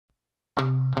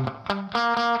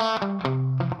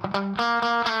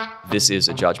This is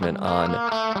a judgment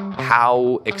on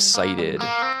how excited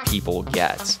people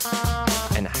get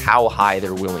and how high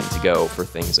they're willing to go for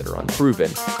things that are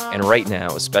unproven. And right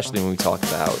now, especially when we talk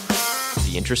about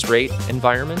the interest rate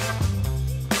environment,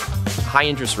 high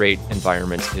interest rate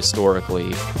environments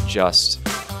historically just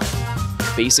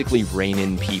basically rein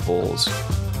in people's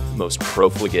most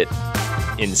profligate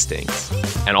instincts.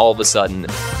 And all of a sudden,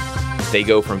 they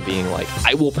go from being like,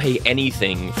 I will pay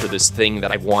anything for this thing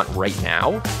that I want right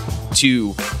now,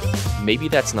 to maybe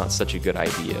that's not such a good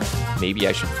idea. Maybe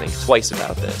I should think twice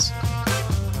about this.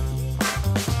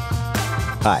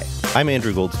 Hi, I'm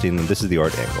Andrew Goldstein, and this is The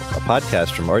Art Angle, a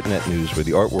podcast from Artnet News where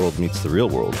the art world meets the real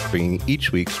world, bringing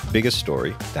each week's biggest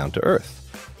story down to earth.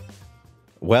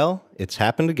 Well, it's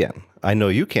happened again. I know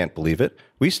you can't believe it.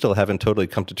 We still haven't totally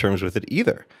come to terms with it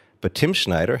either. But Tim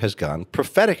Schneider has gone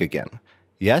prophetic again.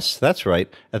 Yes, that's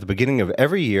right. At the beginning of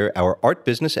every year, our art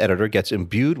business editor gets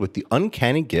imbued with the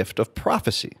uncanny gift of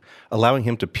prophecy, allowing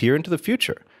him to peer into the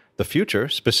future,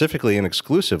 specifically and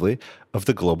exclusively, of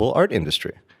the global art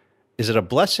industry. Is it a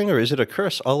blessing or is it a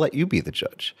curse? I'll let you be the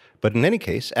judge. But in any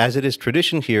case, as it is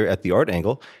tradition here at The Art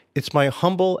Angle, it's my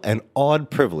humble and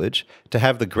awed privilege to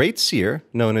have the great seer,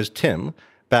 known as Tim,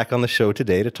 back on the show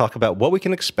today to talk about what we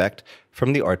can expect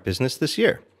from the art business this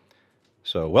year.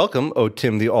 So welcome,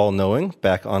 Tim the All-Knowing,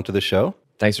 back onto the show.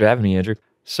 Thanks for having me, Andrew.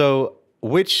 So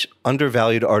which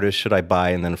undervalued artist should I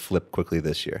buy and then flip quickly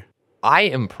this year? I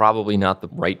am probably not the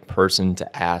right person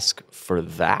to ask for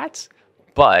that,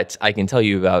 but I can tell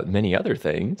you about many other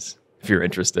things, if you're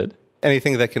interested.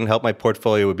 Anything that can help my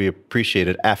portfolio would be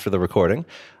appreciated after the recording.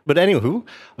 But anywho,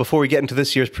 before we get into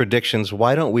this year's predictions,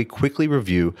 why don't we quickly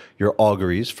review your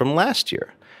auguries from last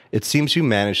year? It seems you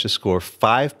managed to score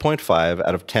 5.5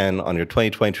 out of 10 on your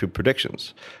 2022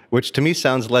 predictions, which to me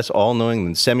sounds less all-knowing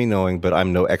than semi-knowing, but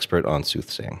I'm no expert on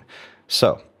soothsaying.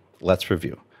 So, let's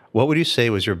review. What would you say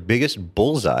was your biggest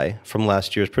bullseye from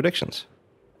last year's predictions?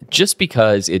 Just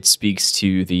because it speaks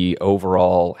to the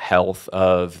overall health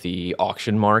of the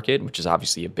auction market, which is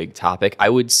obviously a big topic, I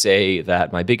would say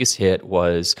that my biggest hit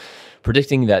was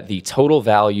predicting that the total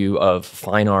value of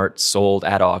fine art sold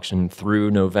at auction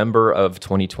through November of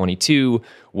 2022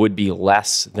 would be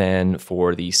less than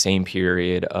for the same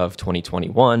period of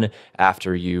 2021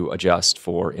 after you adjust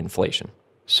for inflation.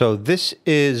 So this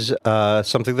is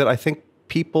something that I think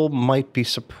people might be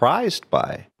surprised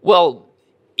by. Well,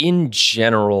 in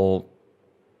general,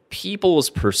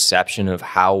 people's perception of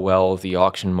how well the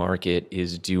auction market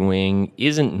is doing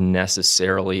isn't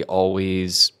necessarily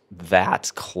always that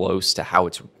close to how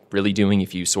it's really doing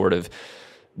if you sort of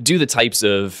do the types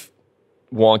of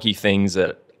wonky things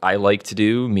that I like to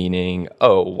do, meaning,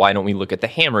 why don't we look at the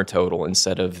hammer total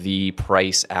instead of the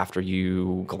price after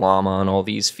you glom on all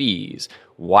these fees?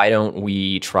 Why don't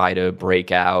we try to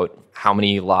break out how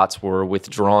many lots were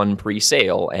withdrawn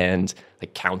pre-sale and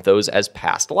count those as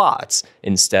past lots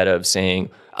instead of saying,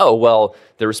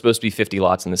 there were supposed to be 50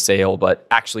 lots in the sale, but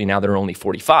actually now there are only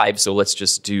 45, so let's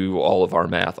just do all of our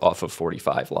math off of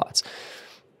 45 lots.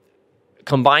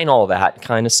 Combine all that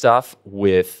kind of stuff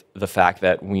with the fact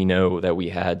that we know that we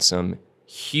had some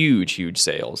huge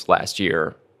sales last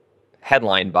year,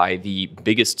 headlined by the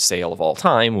biggest sale of all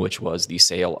time, which was the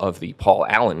sale of the Paul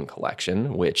Allen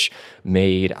collection, which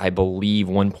made, I believe,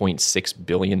 $1.6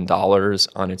 billion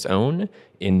on its own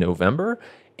in November.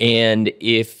 And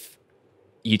if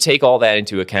you take all that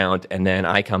into account, and then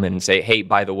I come in and say, hey,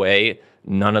 by the way,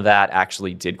 none of that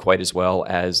actually did quite as well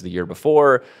as the year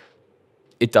before,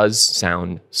 it does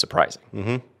sound surprising.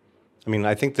 Mm-hmm. I mean,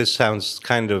 I think this sounds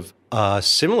kind of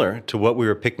similar to what we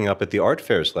were picking up at the art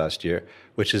fairs last year,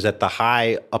 which is that the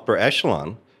high upper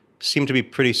echelon seemed to be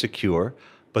pretty secure,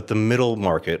 but the middle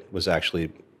market was actually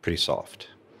pretty soft.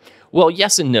 Well,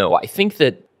 yes and no. I think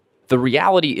that the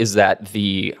reality is that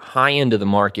the high end of the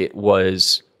market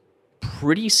was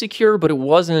pretty secure, but it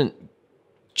wasn't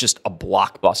just a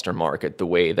blockbuster market the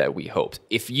way that we hoped.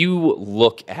 If you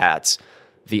look at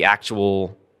the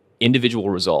actual individual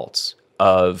results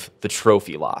of the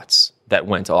trophy lots that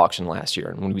went to auction last year,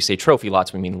 and when we say trophy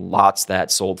lots, we mean lots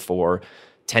that sold for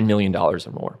 $10 million or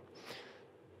more.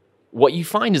 What you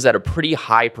find is that a pretty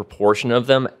high proportion of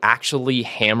them actually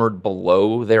hammered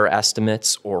below their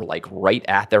estimates or right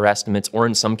at their estimates, or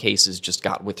in some cases just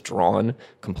got withdrawn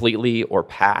completely or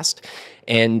passed.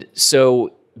 And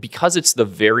so because it's the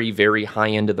very high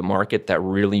end of the market that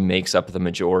really makes up the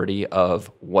majority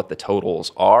of what the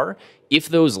totals are, if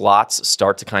those lots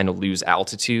start to kind of lose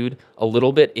altitude a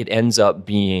little bit, it ends up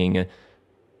being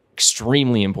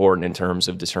extremely important in terms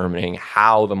of determining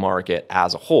how the market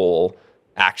as a whole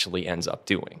actually ends up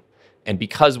doing. And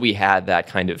because we had that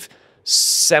kind of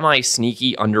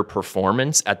semi-sneaky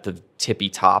underperformance at the tippy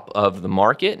top of the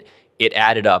market. It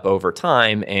added up over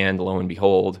time, and lo and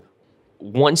behold,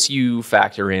 once you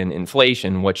factor in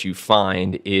inflation, what you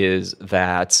find is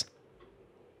that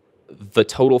the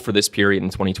total for this period in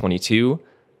 2022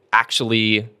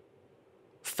 actually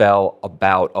fell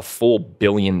about a full $1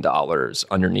 billion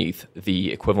underneath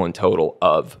the equivalent total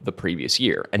of the previous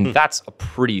year. And that's a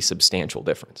pretty substantial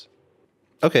difference.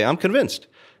 Okay, I'm convinced.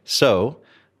 So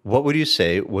what would you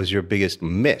say was your biggest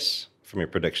miss from your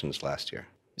predictions last year?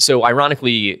 So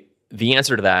ironically, the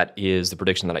answer to that is the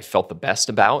prediction that I felt the best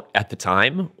about at the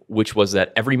time, which was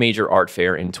that every major art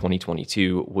fair in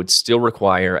 2022 would still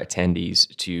require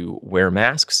attendees to wear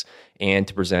masks and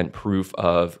to present proof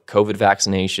of COVID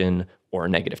vaccination or a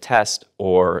negative test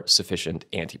or sufficient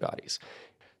antibodies.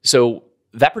 So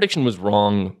that prediction was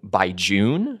wrong by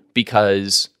June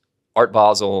because Art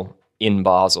Basel in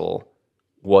Basel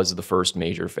was the first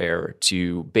major fair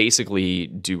to basically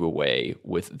do away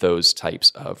with those types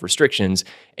of restrictions.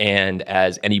 And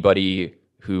as anybody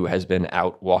who has been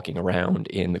out walking around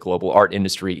in the global art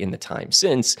industry in the time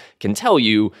since can tell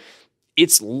you,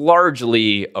 it's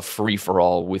largely a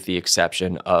free-for-all with the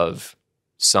exception of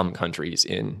some countries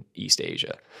in East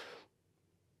Asia.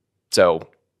 So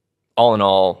all in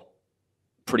all,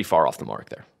 pretty far off the mark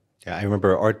there. Yeah, I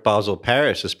remember Art Basel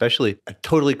Paris, especially a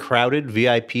totally crowded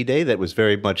VIP day that was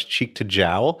very much cheek to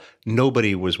jowl.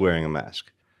 Nobody was wearing a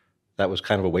mask. That was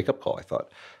kind of a wake-up call, I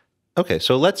thought. Okay,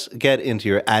 so let's get into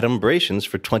your adumbrations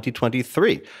for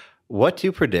 2023. What do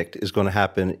you predict is going to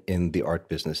happen in the art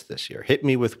business this year? Hit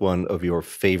me with one of your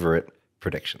favorite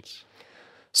predictions.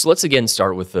 So let's again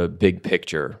start with the big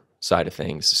picture side of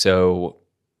things. So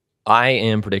I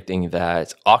am predicting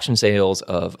that auction sales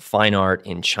of fine art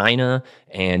in China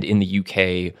and in the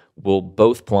UK will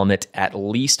both plummet at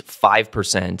least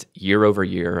 5% year over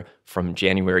year from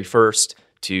January 1st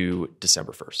to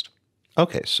December 1st.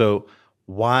 Okay, so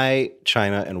why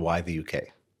China and why the UK?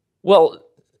 Well,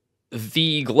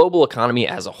 the global economy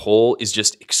as a whole is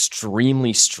just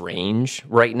extremely strange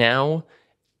right now.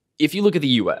 If you look at the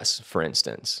US, for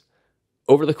instance,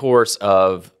 over the course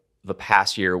of the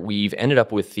past year, we've ended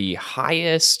up with the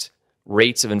highest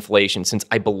rates of inflation since,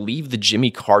 I believe, the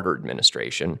Jimmy Carter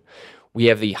administration. We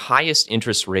have the highest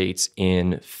interest rates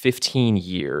in 15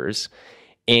 years,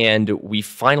 and we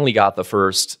finally got the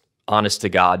first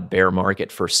honest-to-God bear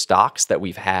market for stocks that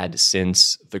we've had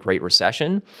since the Great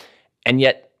Recession. And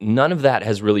yet, none of that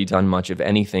has really done much of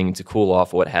anything to cool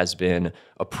off what has been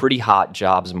a pretty hot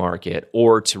jobs market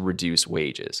or to reduce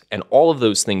wages. And all of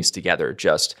those things together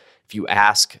just, if you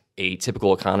ask a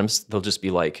typical economist, they'll just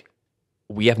be like,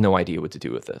 we have no idea what to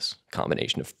do with this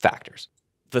combination of factors.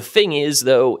 The thing is,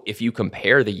 though, if you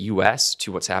compare the US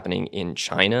to what's happening in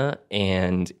China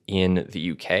and in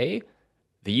the UK,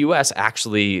 the US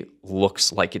actually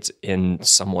looks like it's in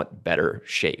somewhat better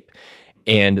shape.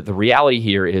 And the reality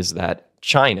here is that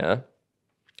China,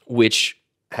 which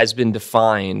has been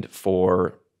defined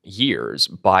for years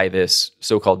by this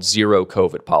so-called zero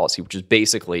COVID policy, which is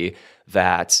basically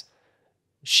that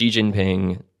Xi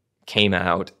Jinping came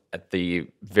out at the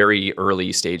very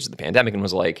early stages of the pandemic and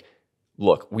was like,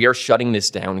 look, we are shutting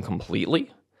this down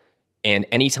completely. And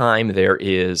anytime there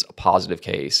is a positive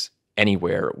case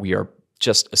anywhere, we are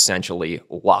just essentially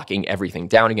locking everything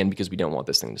down again because we don't want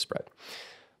this thing to spread.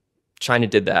 China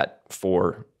did that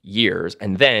for years.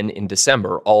 And then in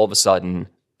December, all of a sudden,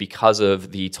 because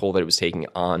of the toll that it was taking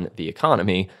on the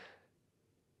economy,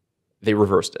 they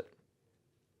reversed it.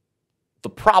 The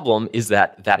problem is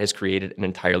that that has created an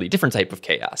entirely different type of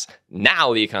chaos.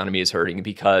 Now the economy is hurting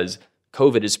because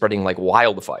COVID is spreading like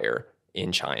wildfire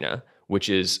in China, which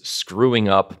is screwing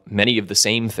up many of the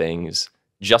same things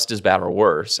just as bad or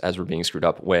worse as were being screwed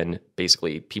up when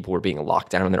basically people were being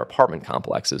locked down in their apartment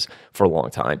complexes for a long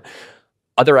time.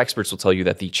 Other experts will tell you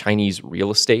that the Chinese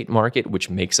real estate market, which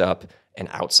makes up an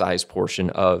outsized portion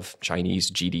of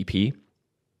Chinese GDP,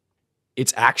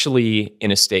 it's actually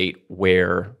in a state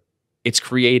where it's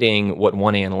creating what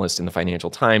one analyst in the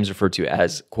Financial Times referred to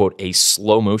as, quote, a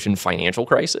slow motion financial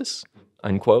crisis,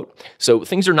 unquote. So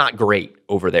things are not great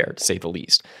over there, to say the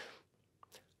least.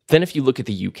 Then if you look at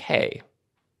the UK,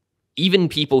 even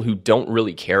people who don't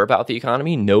really care about the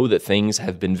economy know that things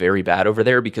have been very bad over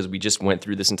there because we just went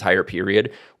through this entire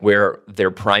period where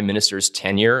their prime minister's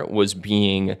tenure was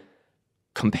being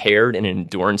compared in an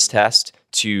endurance test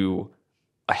to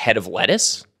a head of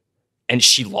lettuce, and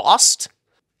she lost.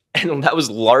 And that was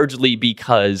largely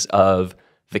because of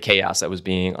the chaos that was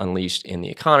being unleashed in the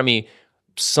economy,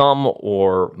 some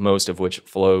or most of which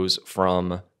flows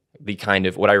from the kind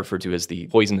of what I refer to as the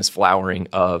poisonous flowering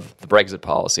of the Brexit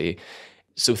policy.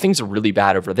 So things are really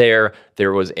bad over there.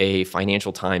 There was a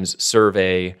Financial Times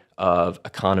survey of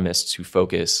economists who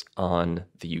focus on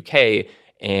the UK,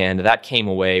 and that came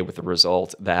away with the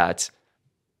result that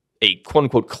a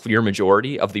quote-unquote clear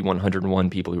majority of the 101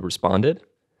 people who responded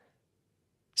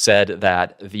said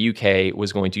that the UK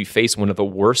was going to face one of the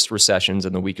worst recessions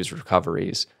and the weakest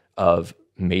recoveries of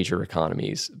major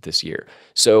economies this year.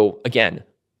 So again,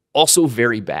 also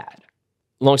very bad.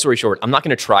 Long story short, I'm not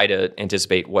going to try to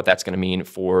anticipate what that's going to mean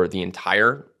for the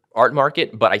entire art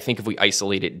market, but I think if we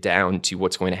isolate it down to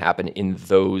what's going to happen in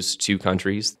those two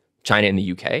countries, China and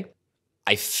the UK,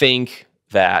 I think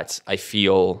that I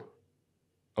feel,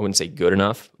 I wouldn't say good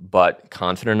enough, but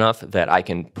confident enough that I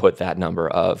can put that number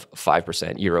of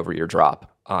 5% year-over-year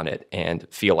drop on it and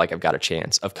feel like I've got a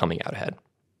chance of coming out ahead.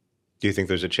 Do you think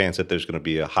there's a chance that there's going to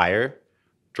be a higher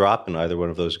drop in either one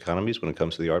of those economies when it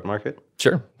comes to the art market?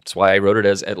 Sure. That's why I wrote it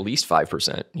as at least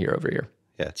 5% year over year.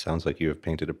 Yeah, it sounds like you have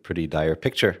painted a pretty dire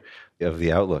picture of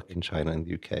the outlook in China and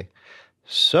the UK.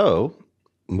 So,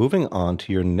 moving on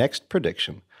to your next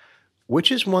prediction,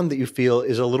 which is one that you feel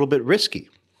is a little bit risky.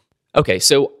 Okay,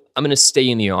 so I'm going to stay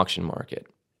in the auction market.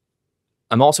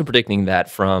 I'm also predicting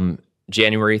that from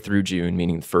January through June,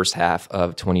 meaning the first half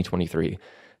of 2023,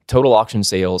 total auction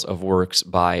sales of works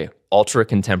by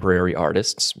ultra-contemporary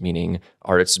artists, meaning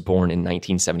artists born in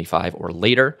 1975 or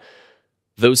later,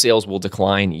 those sales will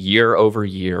decline year over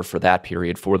year for that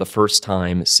period for the first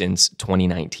time since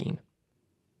 2019.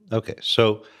 Okay,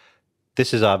 so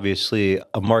this is obviously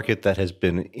a market that has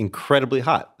been incredibly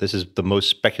hot. This is the most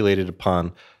speculated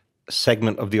upon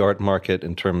segment of the art market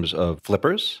in terms of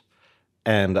flippers.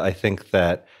 And I think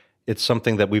that it's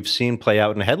something that we've seen play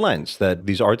out in headlines, that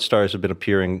these art stars have been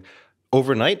appearing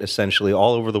overnight, essentially,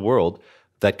 all over the world,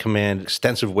 that command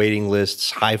extensive waiting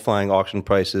lists, high-flying auction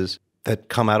prices that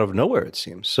come out of nowhere, it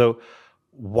seems. So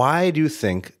why do you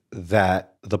think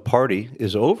that the party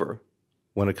is over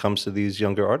when it comes to these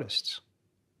younger artists?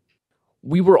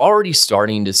 We were already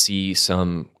starting to see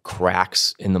some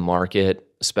cracks in the market,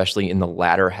 especially in the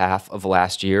latter half of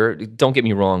last year. Don't get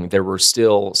me wrong, there were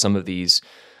still some of these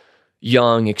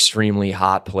young, extremely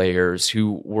hot players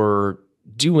who were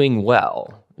doing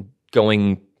well,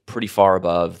 going pretty far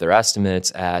above their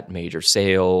estimates at major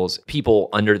sales, people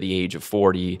under the age of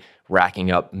 40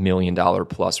 racking up $1 million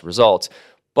plus results.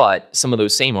 But some of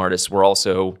those same artists were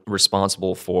also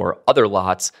responsible for other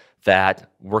lots that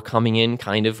were coming in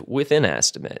kind of within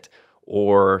estimate,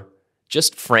 or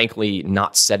just frankly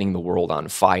not setting the world on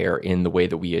fire in the way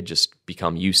that we had just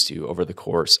become used to over the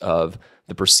course of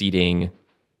the preceding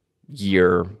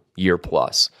year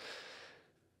plus.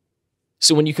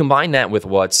 So when you combine that with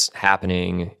what's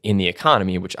happening in the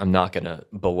economy, which I'm not going to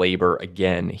belabor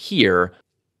again here,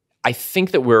 I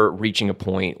think that we're reaching a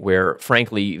point where,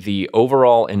 frankly, the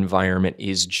overall environment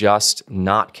is just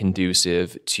not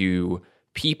conducive to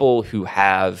people who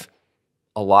have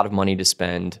a lot of money to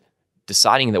spend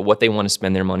deciding that what they want to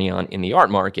spend their money on in the art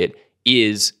market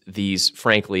is these,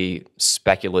 frankly,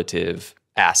 speculative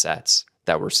assets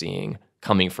that we're seeing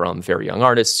coming from very young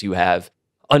artists who have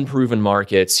unproven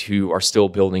markets, who are still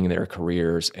building their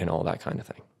careers and all that kind of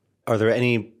thing. Are there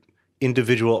any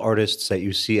individual artists that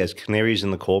you see as canaries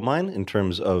in the coal mine in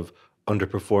terms of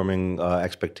underperforming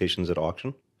expectations at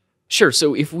auction? Sure.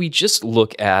 So if we just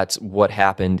look at what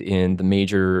happened in the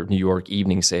major New York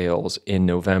evening sales in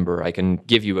November, I can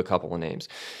give you a couple of names.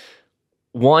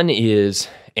 One is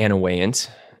Anna Wayant.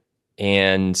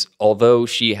 And although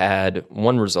she had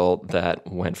one result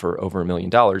that went for over $1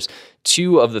 million,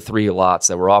 2 of the 3 lots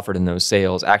that were offered in those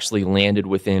sales actually landed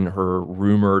within her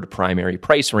rumored primary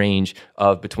price range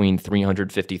of between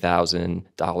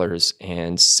 $350,000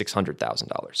 and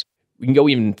 $600,000. We can go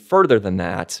even further than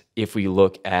that if we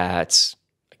look at,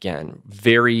 again,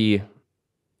 very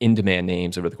in-demand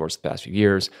names over the course of the past few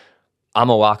years.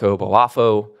 Amawako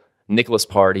Boafo, Nicholas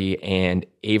Party, and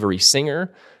Avery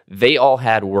Singer. They all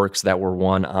had works that were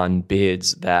won on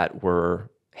bids that were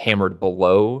hammered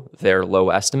below their low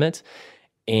estimate.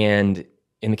 And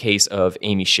in the case of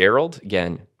Amy Sherald,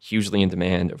 again, hugely in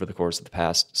demand over the course of the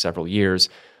past several years,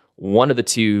 one of the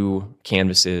 2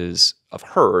 canvases of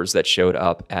hers that showed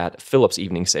up at Phillips'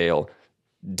 evening sale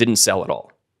didn't sell at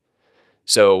all.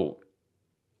 So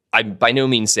I'm by no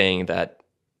means saying that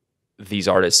these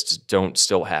artists don't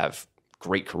still have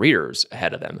great careers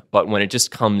ahead of them. But when it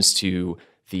just comes to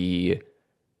the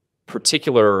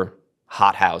particular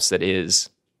hothouse that is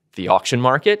the auction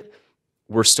market,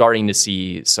 we're starting to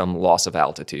see some loss of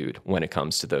altitude when it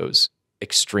comes to those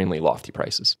extremely lofty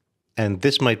prices. And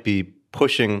this might be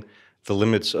pushing the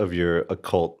limits of your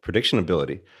occult prediction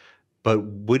ability, but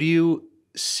would you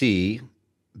see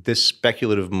this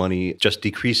speculative money just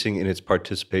decreasing in its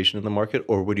participation in the market,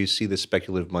 or would you see this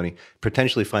speculative money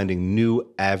potentially finding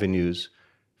new avenues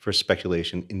for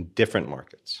speculation in different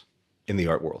markets in the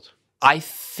art world? I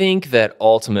think that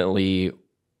ultimately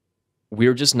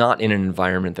we're just not in an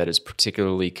environment that is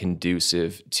particularly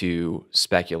conducive to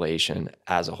speculation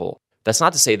as a whole. That's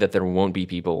not to say that there won't be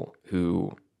people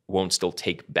who won't still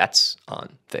take bets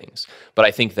on things. But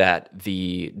I think that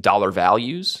the dollar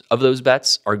values of those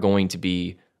bets are going to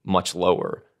be much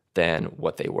lower than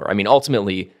what they were. I mean,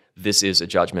 ultimately, this is a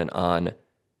judgment on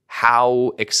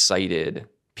how excited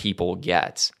people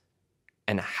get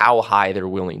and how high they're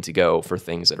willing to go for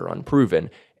things that are unproven.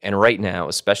 And right now,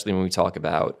 especially when we talk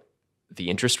about the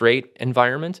interest rate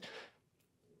environment,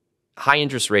 high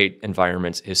interest rate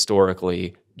environments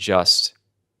historically just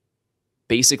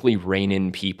basically rein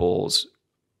in people's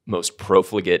most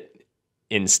profligate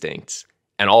instincts.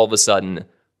 And all of a sudden,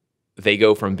 they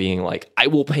go from being like, I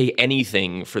will pay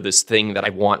anything for this thing that I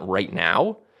want right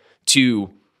now,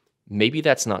 to maybe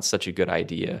that's not such a good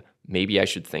idea. Maybe I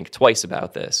should think twice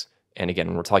about this. And again,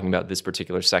 when we're talking about this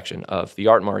particular section of the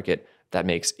art market, that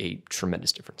makes a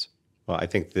tremendous difference. Well, I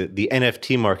think the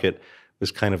NFT market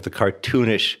was kind of the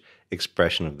cartoonish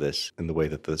expression of this, in the way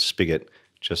that the spigot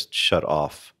just shut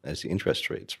off as the interest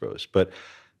rates rose. But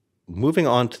moving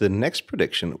on to the next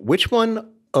prediction, which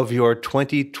one of your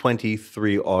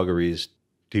 2023 auguries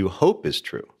do you hope is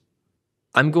true?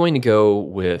 I'm going to go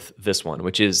with this one,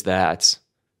 which is that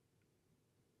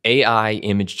AI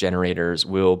image generators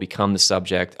will become the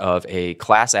subject of a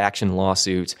class action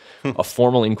lawsuit, a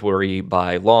formal inquiry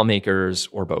by lawmakers,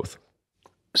 or both.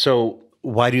 So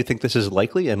why do you think this is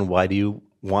likely, and why do you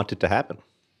want it to happen?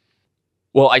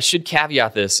 Well, I should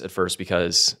caveat this at first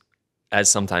because, as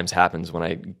sometimes happens when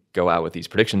I go out with these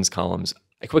predictions columns,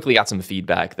 I quickly got some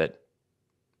feedback that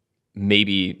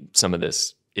maybe some of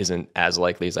this isn't as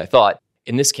likely as I thought.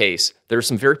 In this case, there are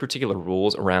some very particular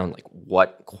rules around like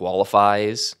what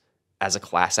qualifies as a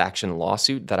class action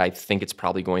lawsuit that I think it's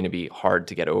probably going to be hard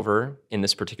to get over in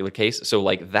this particular case. So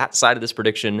like that side of this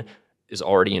prediction is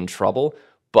already in trouble,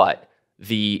 but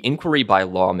the inquiry by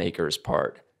lawmakers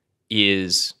part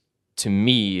is, to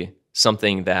me,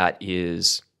 something that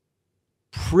is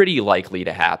pretty likely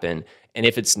to happen. And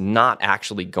if it's not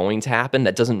actually going to happen,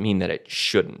 that doesn't mean that it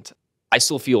shouldn't. I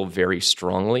still feel very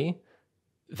strongly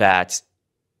that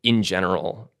in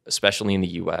general, especially in the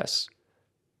US,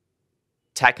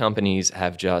 tech companies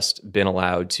have just been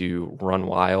allowed to run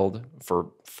wild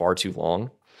for far too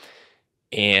long.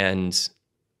 And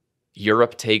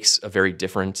Europe takes a very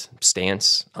different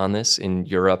stance on this. In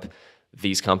Europe,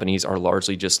 these companies are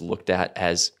largely just looked at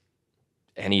as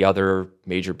any other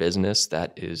major business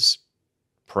that is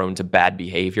prone to bad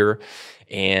behavior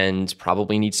and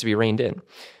probably needs to be reined in.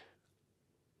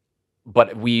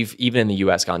 But we've, even in the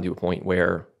US, gotten to a point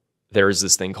where there is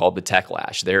this thing called the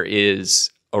techlash. There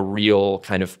is a real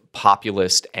kind of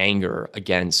populist anger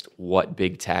against what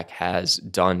big tech has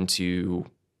done to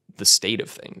the state of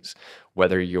things,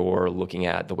 whether you're looking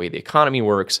at the way the economy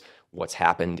works, what's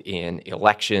happened in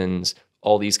elections,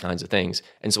 all these kinds of things.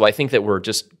 And so I think that we're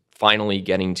just finally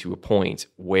getting to a point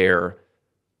where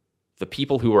the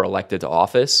people who are elected to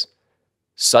office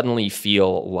suddenly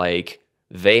feel like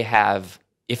they have,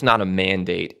 if not a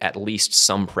mandate, at least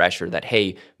some pressure that,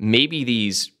 hey, maybe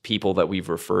these people that we've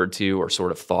referred to or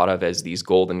sort of thought of as these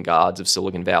golden gods of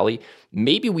Silicon Valley,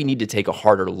 maybe we need to take a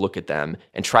harder look at them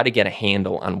and try to get a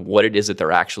handle on what it is that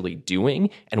they're actually doing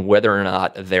and whether or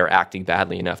not they're acting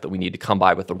badly enough that we need to come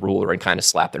by with a ruler and kind of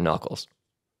slap their knuckles.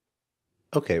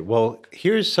 Okay, well,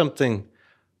 here's something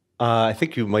I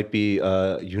think you might be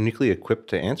uniquely equipped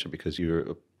to answer, because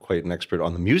you're quite an expert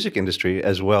on the music industry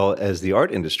as well as the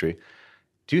art industry.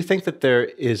 Do you think that there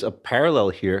is a parallel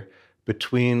here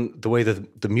between the way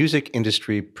that the music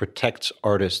industry protects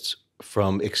artists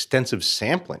from extensive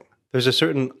sampling? There's a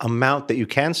certain amount that you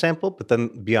can sample, but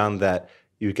then beyond that,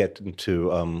 you get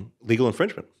into legal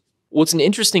infringement. Well, it's an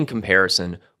interesting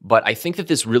comparison, but I think that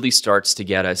this really starts to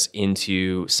get us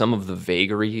into some of the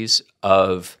vagaries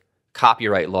of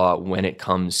copyright law when it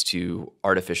comes to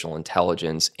artificial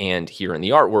intelligence, and here in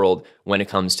the art world, when it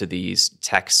comes to these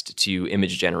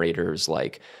text-to-image generators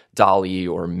like DALL-E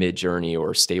or Midjourney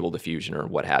or Stable Diffusion or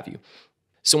what have you.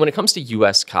 So when it comes to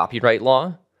US copyright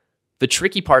law, the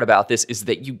tricky part about this is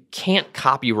that you can't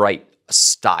copyright a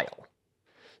style.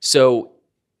 So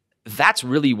that's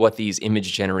really what these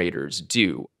image generators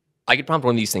do. I could prompt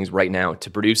one of these things right now to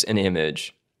produce an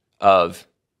image of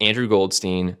Andrew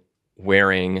Goldstein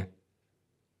wearing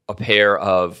a pair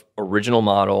of original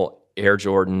model Air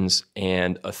Jordans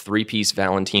and a three-piece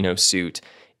Valentino suit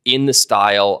in the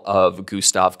style of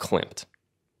Gustav Klimt.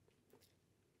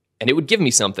 And it would give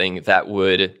me something that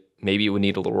would, maybe it would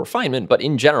need a little refinement, but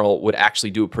in general would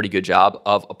actually do a pretty good job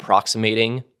of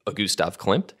approximating a Gustav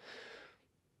Klimt.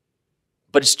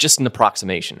 But it's just an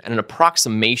approximation. And an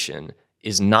approximation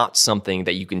is not something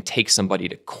that you can take somebody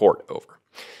to court over.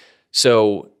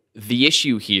 So the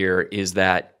issue here is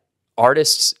that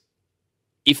artists,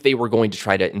 if they were going to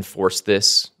try to enforce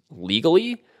this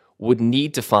legally, would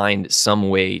need to find some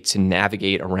way to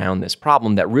navigate around this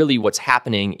problem, that really what's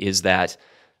happening is that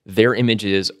their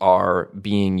images are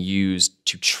being used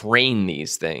to train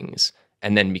these things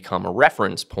and then become a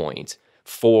reference point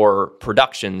for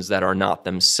productions that are not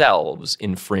themselves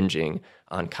infringing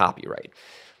on copyright.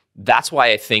 That's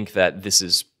why I think that this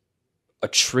is a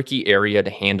tricky area to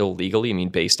handle legally. I mean,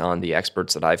 based on the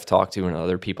experts that I've talked to and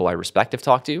other people I respect have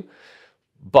talked to.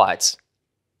 But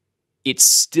it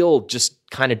still just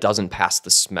kind of doesn't pass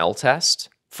the smell test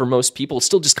for most people. It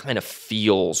still just kind of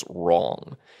feels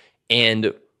wrong.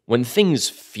 And when things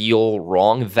feel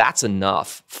wrong, that's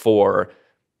enough for,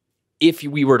 if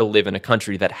we were to live in a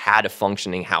country that had a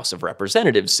functioning House of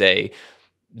Representatives, say,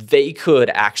 they could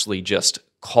actually just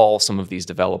call some of these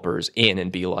developers in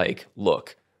and be like,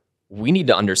 look, we need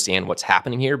to understand what's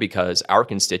happening here because our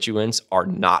constituents are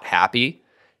not happy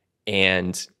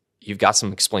and you've got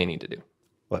some explaining to do.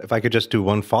 Well, if I could just do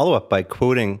one follow-up by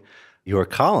quoting your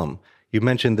column, you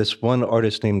mentioned this one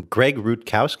artist named Greg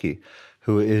Rutkowski,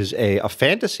 who is a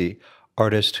fantasy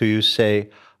artist who you say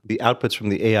the outputs from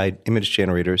the AI image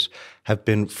generators have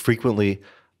been frequently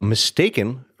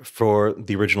mistaken for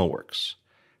the original works.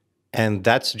 And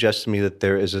that suggests to me that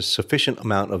there is a sufficient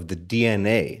amount of the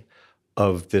DNA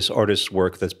of this artist's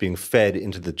work that's being fed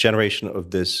into the generation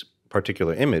of this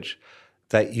particular image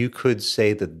that you could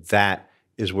say that that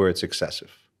is where it's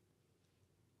excessive.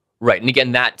 Right. And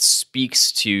again, that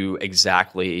speaks to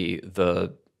exactly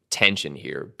the tension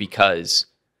here, because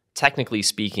technically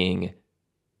speaking,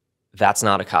 that's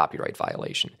not a copyright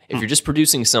violation. If you're just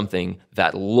producing something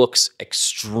that looks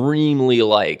extremely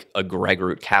like a Greg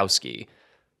Rutkowski,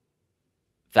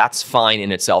 that's fine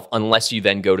in itself, unless you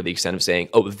then go to the extent of saying,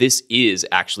 oh, this is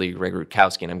actually Greg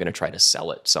Rutkowski, and I'm going to try to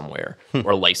sell it somewhere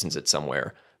or license it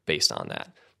somewhere based on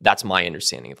that. That's my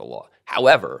understanding of the law.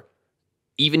 However,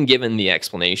 even given the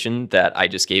explanation that I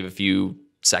just gave a few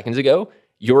seconds ago,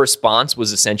 your response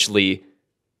was essentially,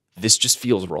 this just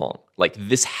feels wrong. Like,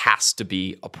 this has to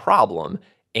be a problem.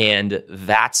 And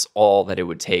that's all that it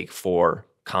would take for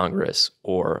Congress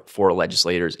or for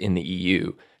legislators in the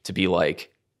EU to be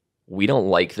like, we don't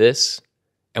like this,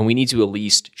 and we need to at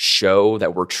least show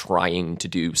that we're trying to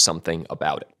do something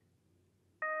about it.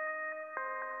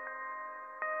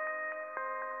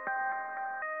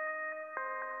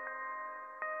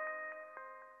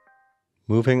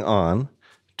 Moving on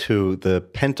to the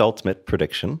penultimate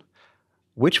prediction.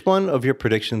 Which one of your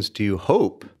predictions do you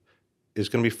hope is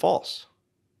going to be false?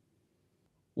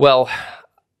 Well,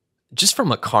 just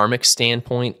from a karmic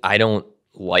standpoint, I don't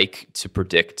like to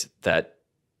predict that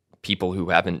people who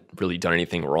haven't really done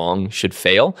anything wrong should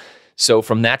fail. So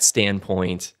from that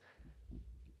standpoint,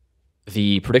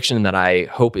 the prediction that I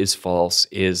hope is false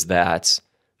is that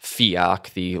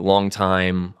FIAC, the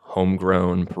longtime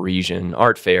homegrown Parisian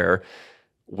art fair,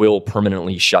 will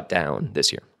permanently shut down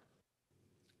this year.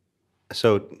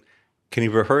 So can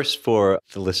you rehearse for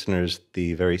the listeners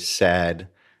the very sad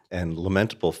and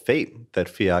lamentable fate that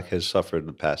FIAC has suffered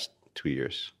the past 2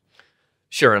 years?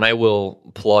 Sure, and I will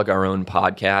plug our own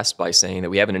podcast by saying that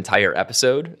we have an entire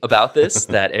episode about this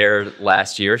that aired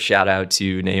last year. Shout out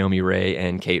to Naomi Ray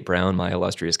and Kate Brown, my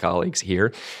illustrious colleagues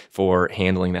here, for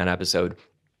handling that episode.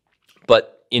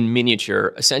 But in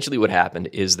miniature, essentially what happened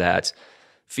is that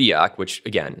FIAC, which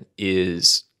again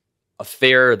is a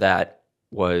fair that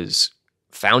was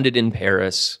founded in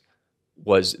Paris,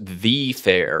 was the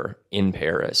fair in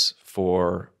Paris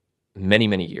for many,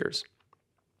 many years,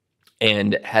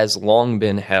 and has long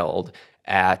been held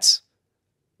at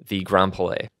the Grand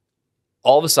Palais.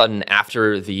 All of a sudden,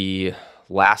 after the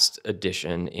last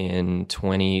edition in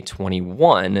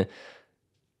 2021,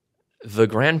 the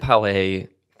Grand Palais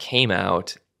came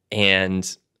out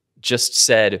and just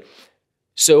said,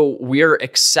 so we're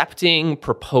accepting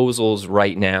proposals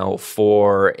right now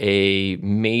for a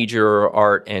major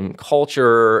art and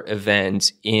culture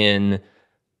event in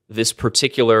this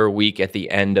particular week at the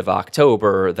end of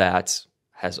October that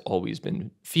has always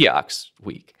been FIAC's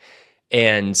week.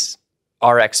 And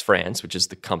RX France, which is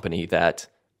the company that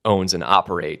owns and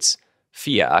operates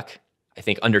FIAC, I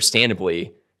think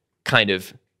understandably kind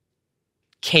of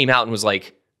came out and was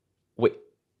like, wait,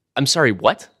 I'm sorry,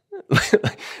 what?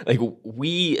 Like,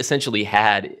 we essentially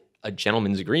had a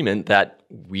gentleman's agreement that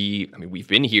we've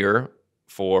been here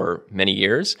for many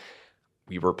years.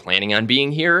 we were planning on being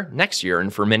here next year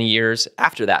and for many years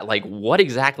after that. Like, what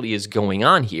exactly is going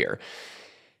on here?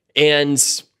 And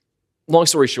long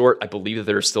story short, I believe that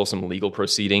there are still some legal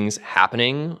proceedings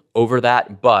happening over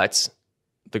that, but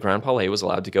the Grand Palais was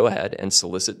allowed to go ahead and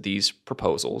solicit these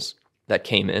proposals that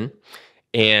came in.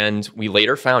 And we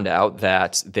later found out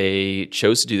that they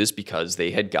chose to do this because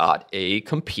they had got a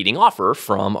competing offer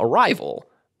from a rival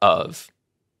of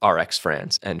RX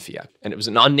France and Fiat. And it was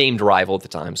an unnamed rival at the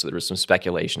time, so there was some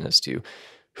speculation as to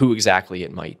who exactly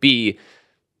it might be.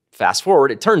 Fast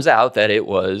forward, it turns out that it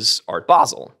was Art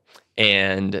Basel.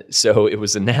 And so it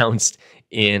was announced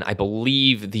in, I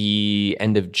believe, the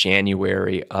end of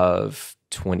January of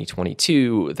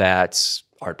 2022 that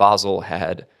Art Basel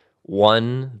had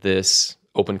won this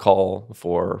open call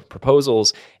for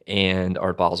proposals, and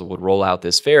Art Basel would roll out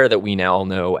this fair that we now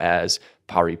know as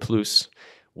Paris Plus,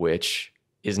 which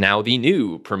is now the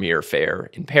new premier fair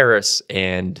in Paris,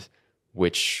 and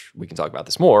which we can talk about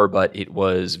this more, but it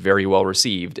was very well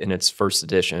received in its first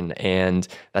edition, and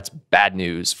that's bad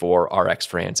news for RX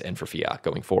France and for Fiat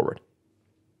going forward.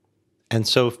 And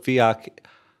so Fiat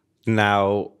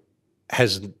now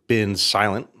has been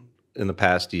silent in the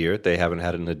past year. They haven't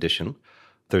had an edition.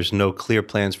 There's no clear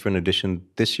plans for an edition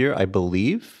this year, I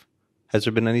believe. Has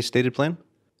there been any stated plan?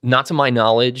 Not to my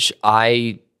knowledge.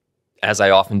 As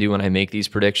I often do when I make these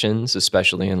predictions,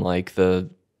 especially in like the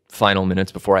final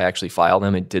minutes before I actually file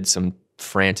them, I did some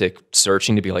frantic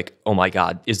searching to be like, oh my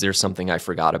God, is there something I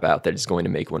forgot about that is going to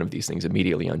make one of these things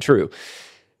immediately untrue?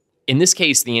 In this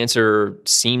case, the answer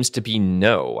seems to be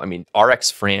no. I mean,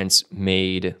 RX France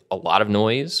made a lot of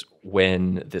noise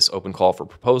when this open call for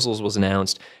proposals was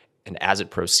announced and as it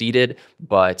proceeded,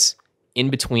 but in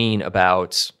between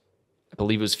about, I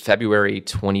believe it was February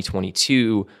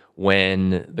 2022,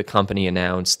 when the company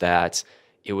announced that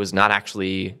it was not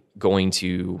actually going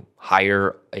to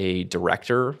hire a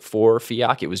director for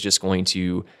Fiat. It was just going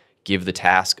to give the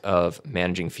task of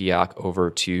managing Fiat over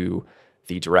to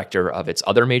the director of its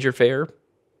other major fair,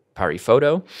 Paris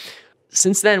Photo.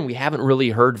 Since then, we haven't really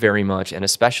heard very much, and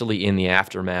especially in the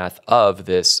aftermath of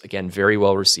this, again, very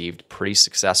well-received, pretty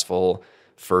successful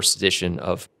first edition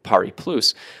of Paris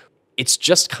Plus, it's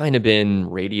just kind of been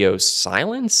radio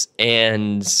silence,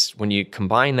 and when you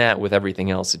combine that with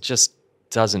everything else, it just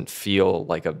doesn't feel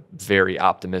like a very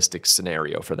optimistic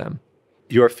scenario for them.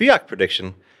 Your Fiat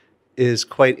prediction is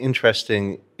quite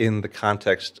interesting in the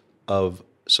context of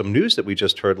some news that we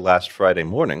just heard last Friday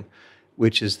morning,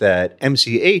 which is that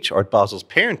MCH, Art Basel's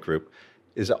parent group,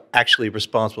 is actually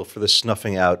responsible for the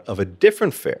snuffing out of a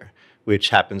different fair, which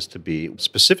happens to be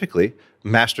specifically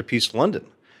Masterpiece London.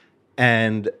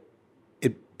 And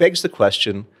it begs the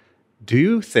question, do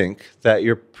you think that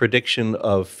your prediction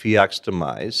of Fiat's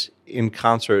demise, in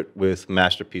concert with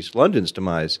Masterpiece London's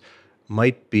demise,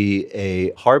 might be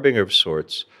a harbinger of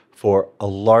sorts for a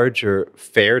larger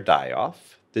fair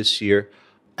die-off this year?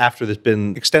 After there's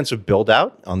been extensive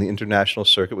build-out on the international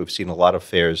circuit, we've seen a lot of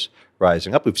fairs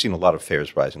rising up. We've seen a lot of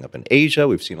fairs rising up in Asia.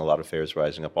 We've seen a lot of fairs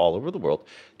rising up all over the world.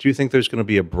 Do you think there's going to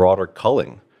be a broader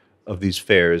culling of these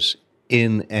fairs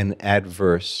in an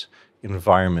adverse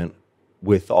environment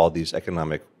with all these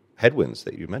economic headwinds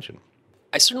that you mentioned?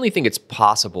 I certainly think it's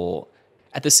possible.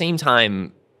 At the same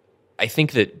time, I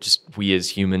think that just we as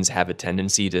humans have a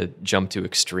tendency to jump to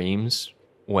extremes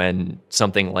when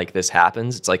something like this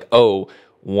happens. It's like, oh,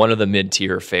 one of the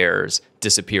mid-tier fairs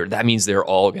disappeared. That means they're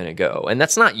all going to go. And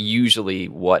that's not usually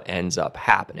what ends up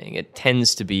happening. It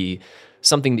tends to be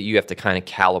something that you have to kind of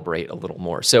calibrate a little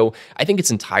more. So I think it's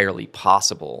entirely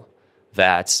possible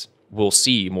that we'll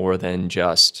see more than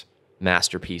just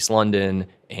Masterpiece London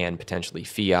and potentially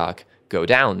Fiat go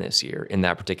down this year in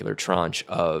that particular tranche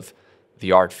of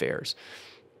the art fairs.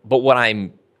 But what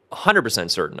I'm 100%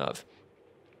 certain of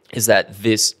is that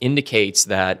this indicates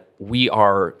that we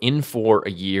are in for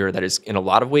a year that is in a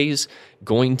lot of ways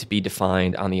going to be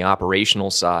defined on the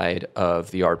operational side of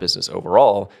the art business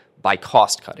overall by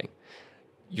cost cutting.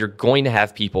 You're going to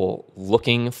have people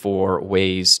looking for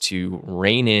ways to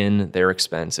rein in their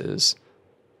expenses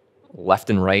left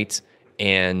and right.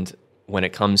 And when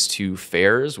it comes to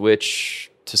fairs, which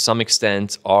to some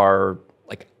extent are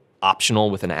optional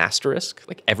with an asterisk,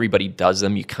 like everybody does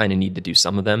them, you kind of need to do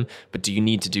some of them, but do you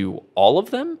need to do all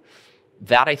of them?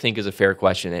 That I think is a fair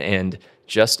question. And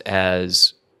just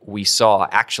as we saw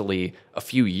actually a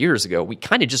few years ago, we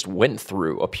kind of just went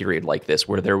through a period like this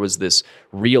where there was this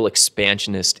real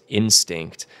expansionist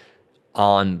instinct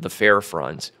on the fair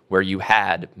front where you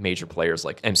had major players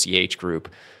like MCH Group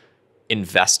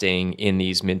investing in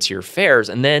these mid-tier fairs.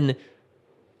 And then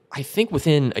I think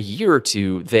within a year or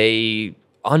two, they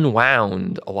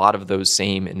unwound a lot of those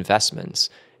same investments.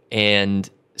 And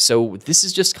so this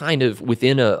is just kind of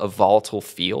within a volatile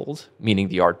field, meaning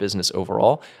the art business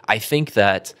overall. I think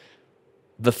that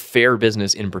the fair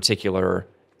business in particular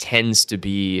tends to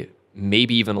be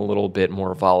maybe even a little bit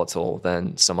more volatile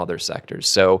than some other sectors.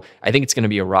 So I think it's going to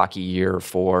be a rocky year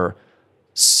for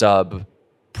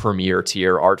sub-premier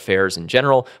tier art fairs in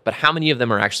general, but how many of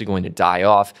them are actually going to die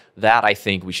off, that I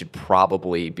think we should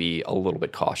probably be a little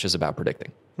bit cautious about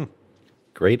predicting.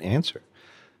 Great answer.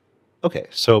 Okay,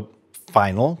 so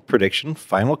final prediction,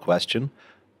 final question.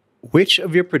 Which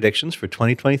of your predictions for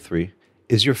 2023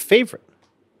 is your favorite?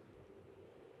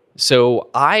 So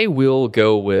I will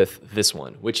go with this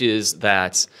one, which is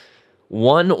that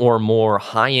one or more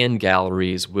high-end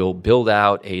galleries will build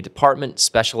out a department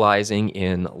specializing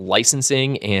in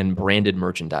licensing and branded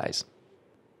merchandise.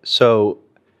 So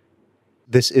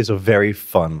this is a very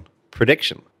fun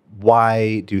prediction.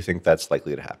 Why do you think that's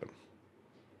likely to happen?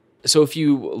 So if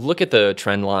you look at the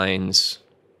trend lines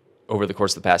over the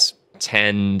course of the past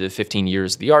 10 to 15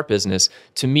 years of the art business,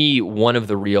 to me, one of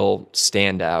the real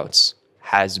standouts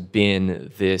has been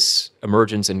this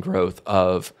emergence and growth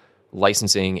of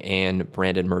licensing and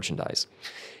branded merchandise.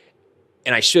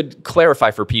 And I should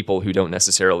clarify for people who don't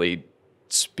necessarily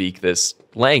speak this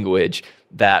language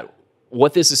that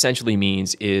what this essentially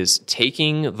means is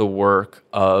taking the work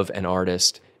of an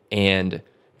artist and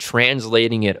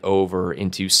translating it over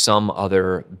into some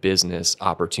other business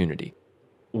opportunity.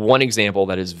 One example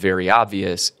that is very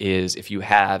obvious is if you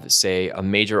have, say, a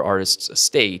major artist's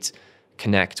estate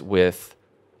connect with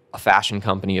a fashion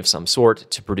company of some sort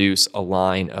to produce a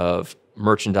line of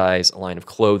merchandise, a line of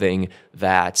clothing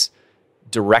that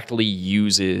directly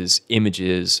uses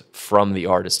images from the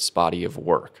artist's body of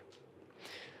work.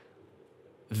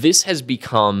 This has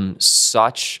become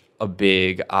such a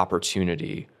big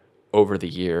opportunity over the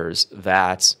years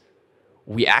that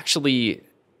we actually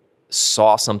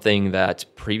saw something that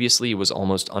previously was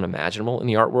almost unimaginable in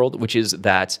the art world, which is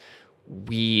that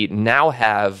we now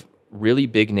have really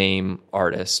big name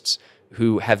artists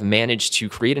who have managed to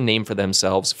create a name for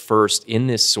themselves first in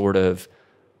this sort of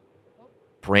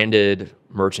branded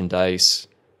merchandise,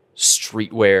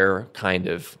 streetwear kind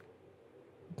of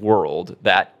world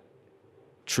that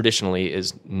traditionally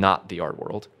is not the art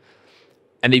world.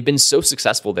 And they've been so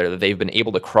successful there that they've been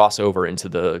able to cross over into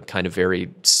the kind of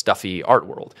very stuffy art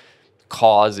world.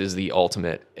 Cause is the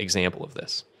ultimate example of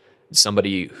this.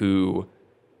 Somebody who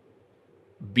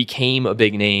became a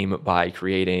big name by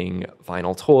creating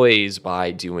vinyl toys,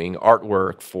 by doing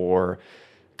artwork for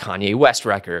Kanye West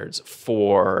records,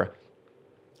 for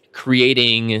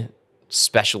creating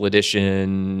special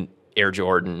edition Air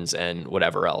Jordans and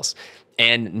whatever else.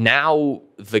 And now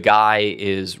the guy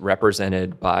is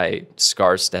represented by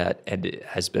Skarstedt and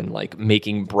has been like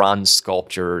making bronze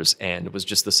sculptures and was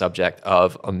just the subject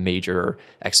of a major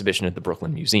exhibition at the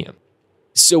Brooklyn Museum.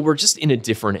 So we're just in a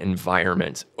different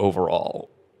environment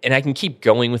overall. And I can keep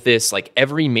going with this. Like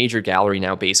every major gallery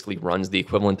now basically runs the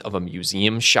equivalent of a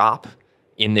museum shop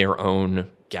in their own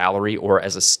gallery or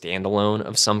as a standalone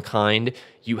of some kind.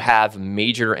 You have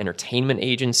major entertainment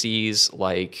agencies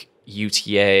like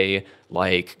UTA,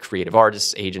 like Creative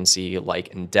Artists Agency, like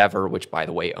Endeavor, which by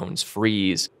the way owns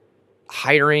Frieze,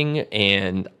 hiring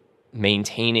and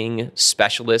maintaining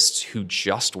specialists who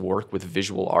just work with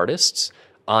visual artists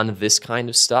on this kind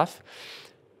of stuff.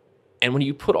 And when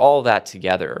you put all that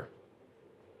together,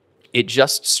 it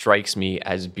just strikes me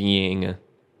as being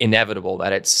inevitable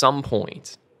that at some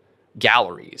point,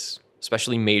 galleries,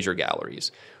 especially major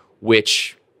galleries,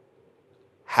 which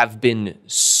have been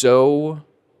so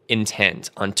intent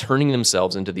on turning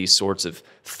themselves into these sorts of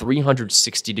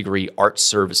 360-degree art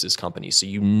services companies, so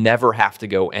you never have to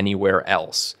go anywhere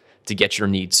else to get your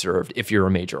needs served if you're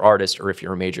a major artist or if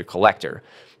you're a major collector.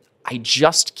 I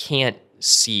just can't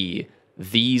see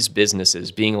these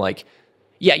businesses being like,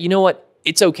 yeah, you know what?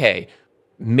 It's okay.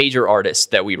 Major artists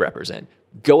that we represent,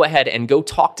 go ahead and go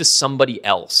talk to somebody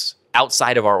else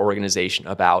outside of our organization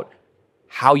about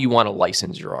how you want to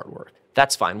license your artwork.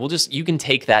 That's fine. You can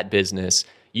take that business.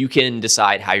 You can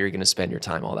decide how you're going to spend your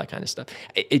time, all that kind of stuff.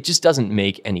 It just doesn't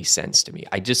make any sense to me.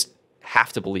 I just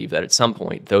have to believe that at some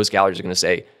point, those galleries are going to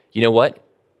say, you know what?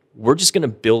 We're just going to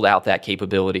build out that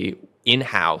capability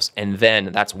in-house. And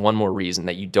then that's one more reason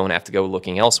that you don't have to go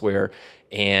looking elsewhere.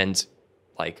 And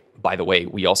like, by the way,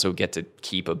 we also get to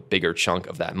keep a bigger chunk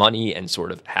of that money and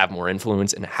sort of have more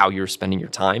influence in how you're spending your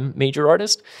time, major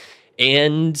artist.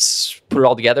 And put it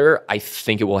all together, I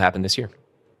think it will happen this year.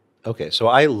 Okay, so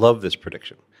I love this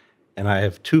prediction, and I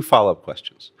have two follow-up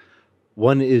questions.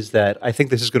 One is that I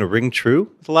think this is going to ring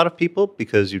true with a lot of people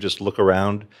because you just look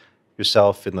around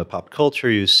yourself in the pop culture,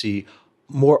 you see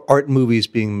more art movies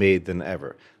being made than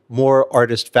ever, more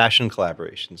artist fashion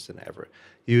collaborations than ever.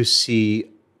 You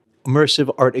see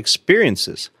immersive art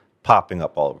experiences popping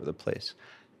up all over the place.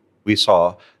 We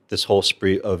saw this whole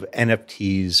spree of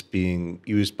NFTs being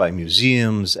used by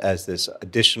museums as this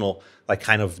additional, like,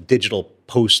 kind of digital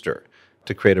poster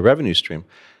to create a revenue stream.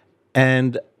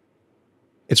 And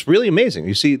it's really amazing.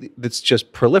 You see, it's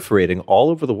just proliferating all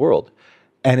over the world.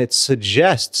 And it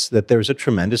suggests that there's a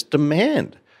tremendous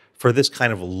demand for this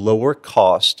kind of lower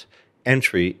cost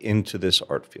entry into this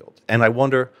art field. And I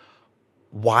wonder,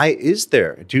 why is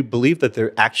there? Do you believe that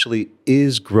there actually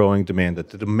is growing demand, that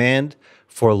the demand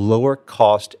for lower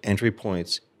cost entry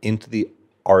points into the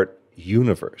art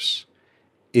universe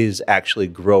is actually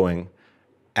growing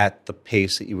at the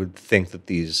pace that you would think that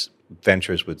these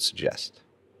ventures would suggest?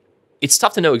 It's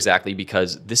tough to know exactly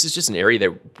because this is just an area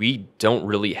that we don't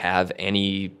really have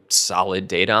any solid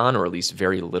data on, or at least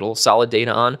very little solid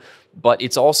data on. But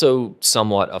it's also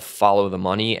somewhat a follow the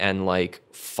money and like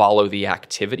follow the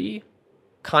activity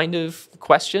kind of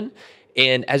question.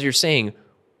 And as you're saying,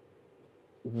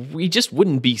 we just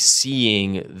wouldn't be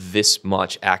seeing this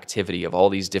much activity of all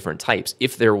these different types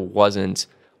if there wasn't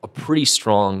a pretty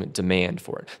strong demand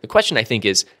for it. The question, I think,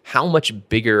 is how much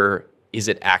bigger is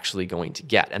it actually going to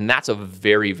get? And that's a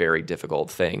very, very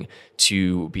difficult thing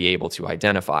to be able to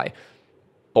identify.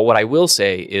 But what I will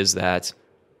say is that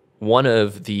one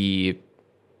of the,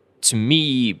 to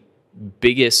me,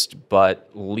 biggest but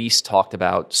least talked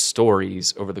about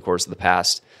stories over the course of the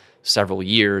past several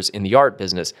years in the art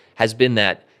business has been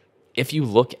that if you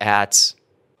look at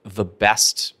the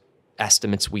best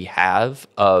estimates we have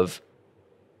of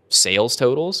sales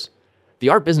totals, the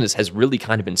art business has really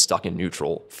kind of been stuck in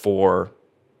neutral for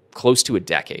close to a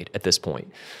decade at this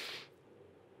point.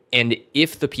 And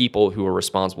if the people who are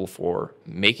responsible for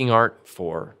making art,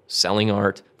 for selling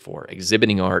art, for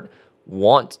exhibiting art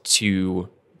want to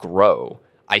grow,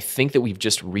 I think that we've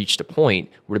just reached a point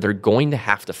where they're going to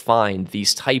have to find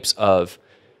these types of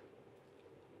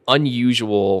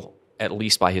unusual, at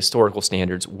least by historical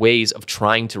standards, ways of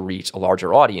trying to reach a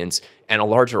larger audience. And a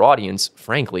larger audience,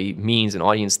 frankly, means an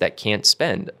audience that can't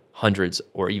spend hundreds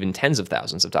or even tens of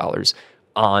thousands of dollars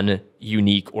on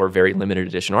unique or very limited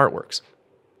edition artworks.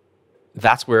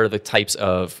 That's where the types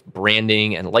of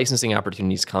branding and licensing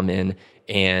opportunities come in.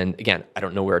 And again, I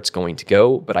don't know where it's going to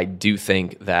go, but I do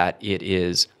think that it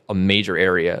is a major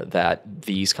area that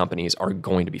these companies are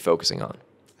going to be focusing on.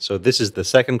 So this is the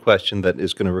second question that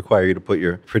is going to require you to put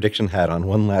your prediction hat on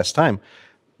one last time,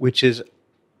 which is,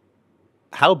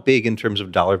 how big in terms of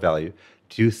dollar value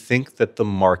do you think that the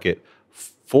market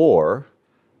for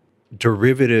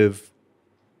derivative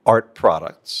art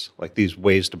products, like these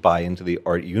ways to buy into the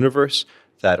art universe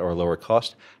that are lower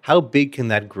cost, how big can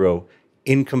that grow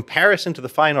in comparison to the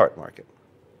fine art market?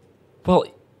 Well,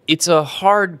 it's a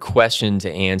hard question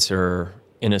to answer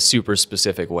in a super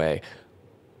specific way.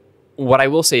 What I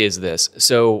will say is this.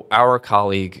 So our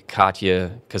colleague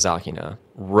Katya Kazakina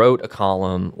wrote a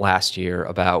column last year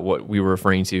about what we were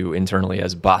referring to internally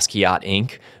as Basquiat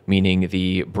Inc., meaning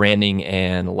the branding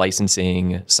and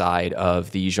licensing side of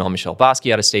the Jean-Michel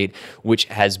Basquiat estate, which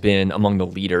has been among the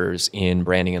leaders in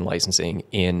branding and licensing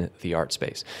in the art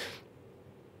space.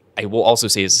 I will also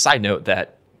say as a side note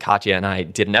that Katya and I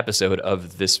did an episode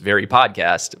of this very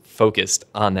podcast focused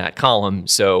on that column.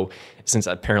 So since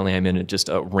apparently I'm in just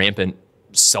a rampant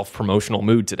self-promotional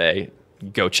mood today,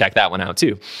 go check that one out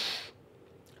too.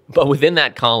 But within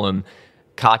that column,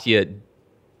 Katya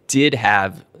did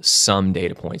have some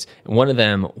data points. And one of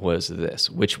them was this,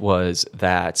 which was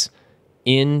that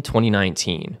in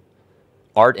 2019,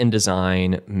 art and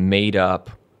design made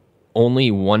up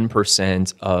only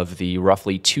 1% of the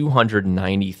roughly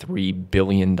 $293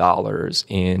 billion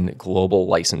in global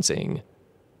licensing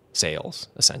sales,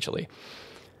 essentially.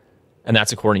 And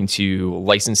that's according to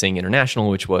Licensing International,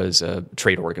 which was a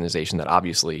trade organization that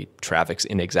obviously traffics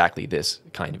in exactly this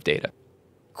kind of data.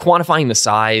 Quantifying the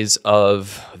size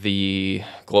of the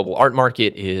global art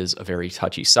market is a very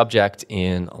touchy subject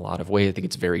in a lot of ways. I think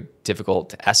it's very difficult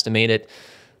to estimate it.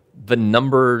 The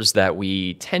numbers that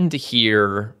we tend to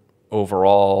hear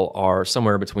overall are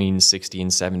somewhere between $60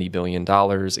 and $70 billion.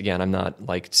 Again, I'm not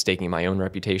like staking my own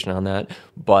reputation on that,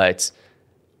 but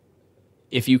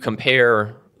if you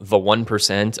compare the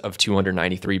 1% of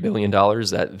 $293 billion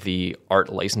that the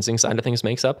art licensing side of things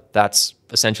makes up, that's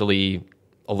essentially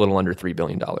a little under $3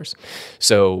 billion.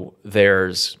 So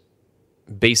there's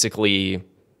basically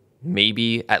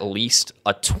maybe at least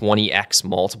a 20x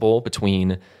multiple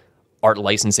between art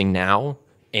licensing now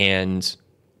and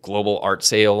global art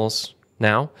sales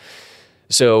now.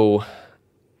 So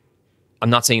I'm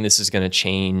not saying this is going to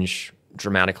change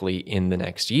dramatically in the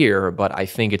next year, but I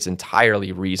think it's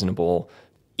entirely reasonable,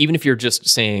 even if you're just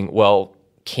saying, well,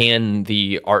 can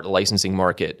the art licensing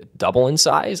market double in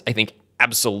size? I think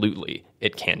absolutely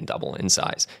it can double in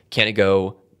size. Can it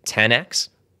go 10x?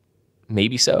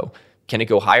 Maybe so. Can it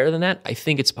go higher than that? I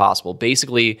think it's possible.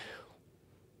 Basically,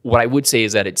 what I would say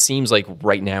is that it seems like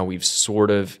right now we've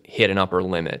sort of hit an upper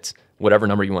limit, whatever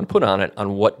number you want to put on it,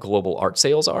 on what global art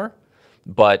sales are.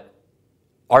 But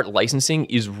art licensing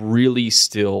is really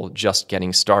still just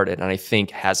getting started, and I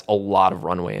think has a lot of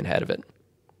runway ahead of it.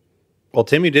 Well,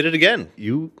 Tim, you did it again.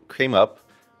 You came up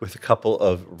with a couple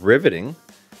of riveting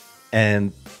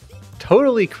and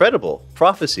totally credible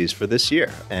prophecies for this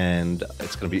year. And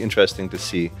it's going to be interesting to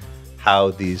see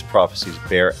how these prophecies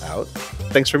bear out.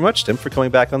 Thanks very much, Tim, for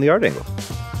coming back on The Art Angle.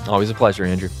 Always a pleasure,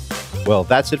 Andrew. Well,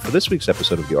 that's it for this week's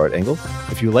episode of The Art Angle.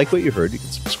 If you like what you heard, you can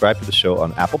subscribe to the show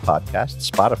on Apple Podcasts,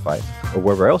 Spotify, or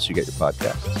wherever else you get your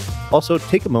podcasts. Also,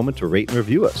 take a moment to rate and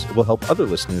review us. It will help other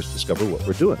listeners discover what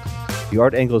we're doing. The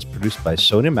Art Angle is produced by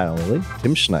Sonia Manley,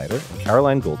 Tim Schneider, and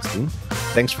Caroline Goldstein.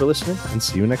 Thanks for listening, and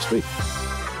see you next week.